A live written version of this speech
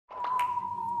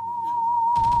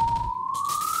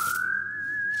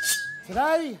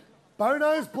Today,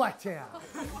 Bono's Blacktown.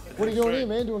 What are you doing here,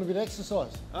 man? Doing a bit of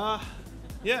exercise?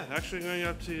 Yeah, actually going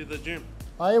up to the gym.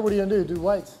 Oh yeah, what are you gonna do? Do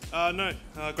weights? No,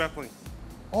 grappling.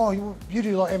 Oh, you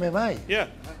do like MMA? Yeah.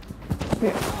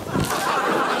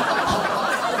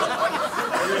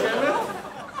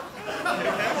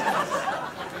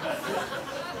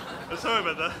 Sorry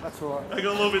about that. That's all right. I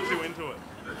got a little bit too into it.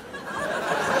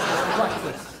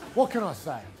 Practice. What can I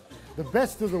say? The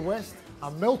best of the West, a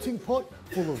melting pot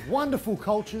full of wonderful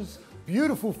cultures,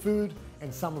 beautiful food,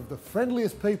 and some of the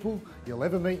friendliest people you'll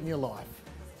ever meet in your life.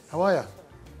 How are you?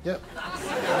 Yep.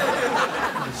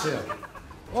 Good to see you.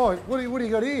 Oh, what do you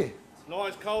got here?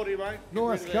 Nice coldie, mate.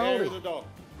 Nice Get rid of the hair coldie. of the dog.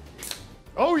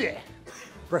 Oh yeah.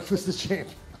 Breakfast of champ.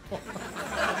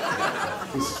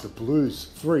 This is the Blues.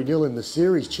 3-0 in the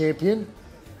series, champion.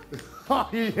 Oh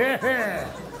yeah.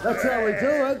 That's how we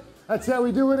do it. That's how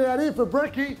we do it out here for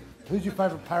Brekkie. Who's your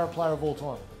favourite para player of all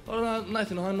time? I don't know,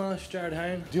 Nathan Hindmarsh, Jared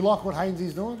Hayne. Do you like what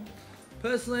Hainesy's doing?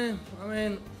 Personally, I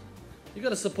mean, you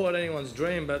got to support anyone's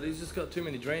dream, but he's just got too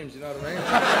many dreams, you know what I mean?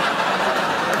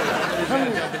 He's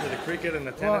going to jump into the cricket and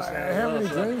the tennis now. How many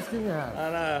dreams can you have? I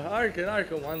know, I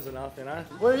reckon one's enough, you know.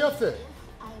 Where are you off to?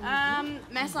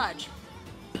 Massage.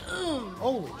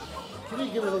 Holy, can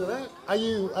you give me a look at that? Are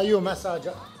you a massage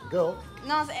girl?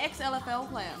 No, I was an ex-LFL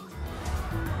player.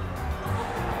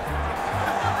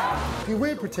 Do you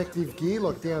wear protective gear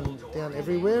like down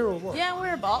everywhere or what? Yeah, I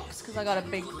wear a box because I got a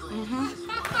big.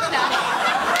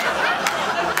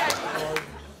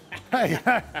 Hey,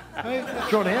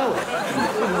 John Howard.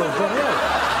 John Howard.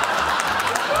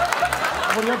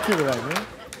 What are you up to today, man?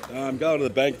 I'm going to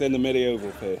the bank, then the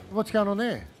medieval fair. What's going on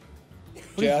there?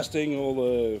 Jousting, all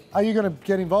the... Are you going to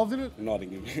get involved in it?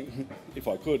 Nottingham. If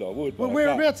I could, I would. Well,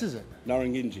 whereabouts is it?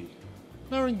 Narrangin.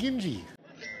 Narrangin.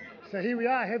 So here we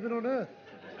are, heaven on earth.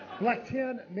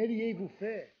 Blacktown Medieval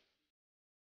Fair.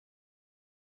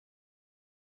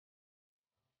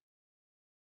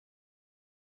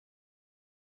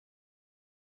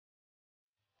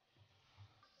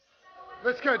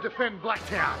 Let's go defend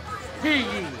Blacktown. Hear ye.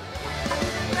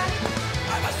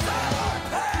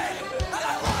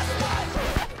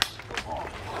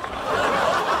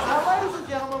 Ladies and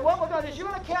gentlemen, what we're going to do is you're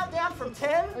going to count down from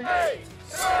 10. 8,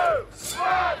 2, 1.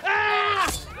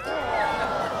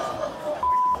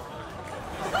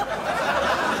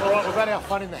 All right, we've had our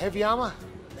fun in the heavy armour.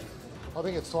 I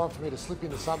think it's time for me to slip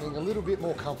into something a little bit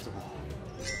more comfortable.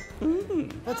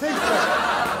 That's easy.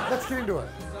 Let's get into it.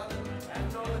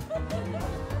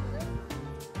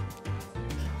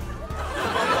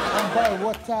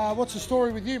 Beau, what's the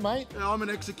story with you, mate? I'm an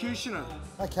executioner.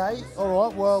 Okay, all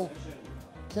right, well,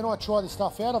 can I try this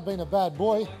stuff out? I've been a bad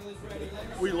boy.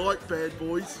 We like bad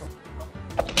boys.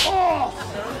 Oh!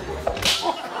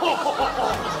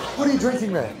 What are you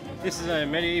drinking, man? This is a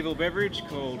medieval beverage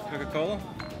called Coca-Cola.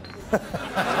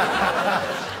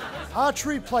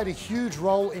 Archery played a huge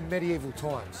role in medieval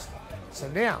times. So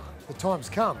now, the time's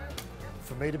come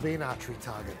for me to be an archery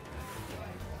target.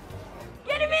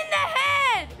 Get him in the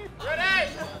head! Ready?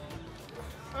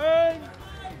 And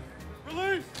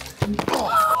release.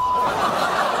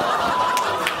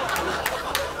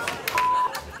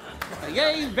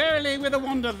 Yea, verily, with a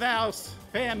wonder thou,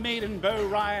 fair maiden Beau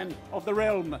Ryan of the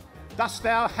realm, dost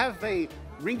thou have a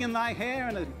ring in thy hair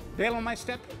and a bell on thy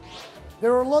step?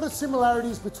 There are a lot of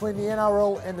similarities between the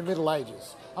NRL and the Middle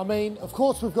Ages. I mean, of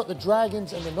course, we've got the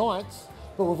dragons and the knights,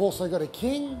 but we've also got a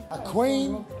king, a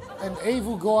queen, an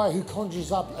evil guy who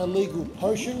conjures up illegal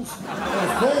potions, and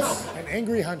of course, an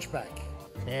angry hunchback.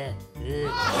 Yeah.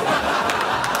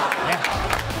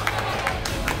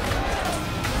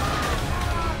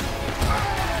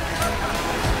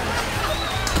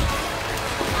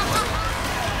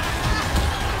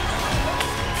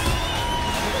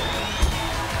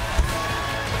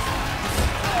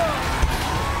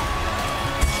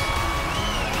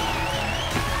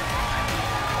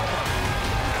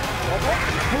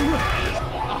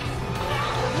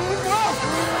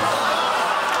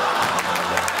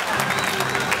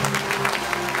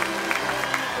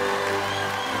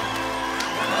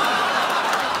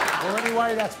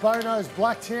 Anyway, that's Bono's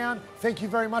Blacktown. Thank you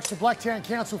very much to Blacktown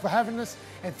Council for having us,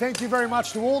 and thank you very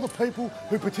much to all the people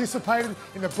who participated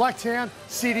in the Blacktown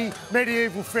City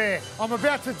Medieval Fair. I'm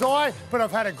about to die, but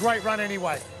I've had a great run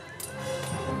anyway.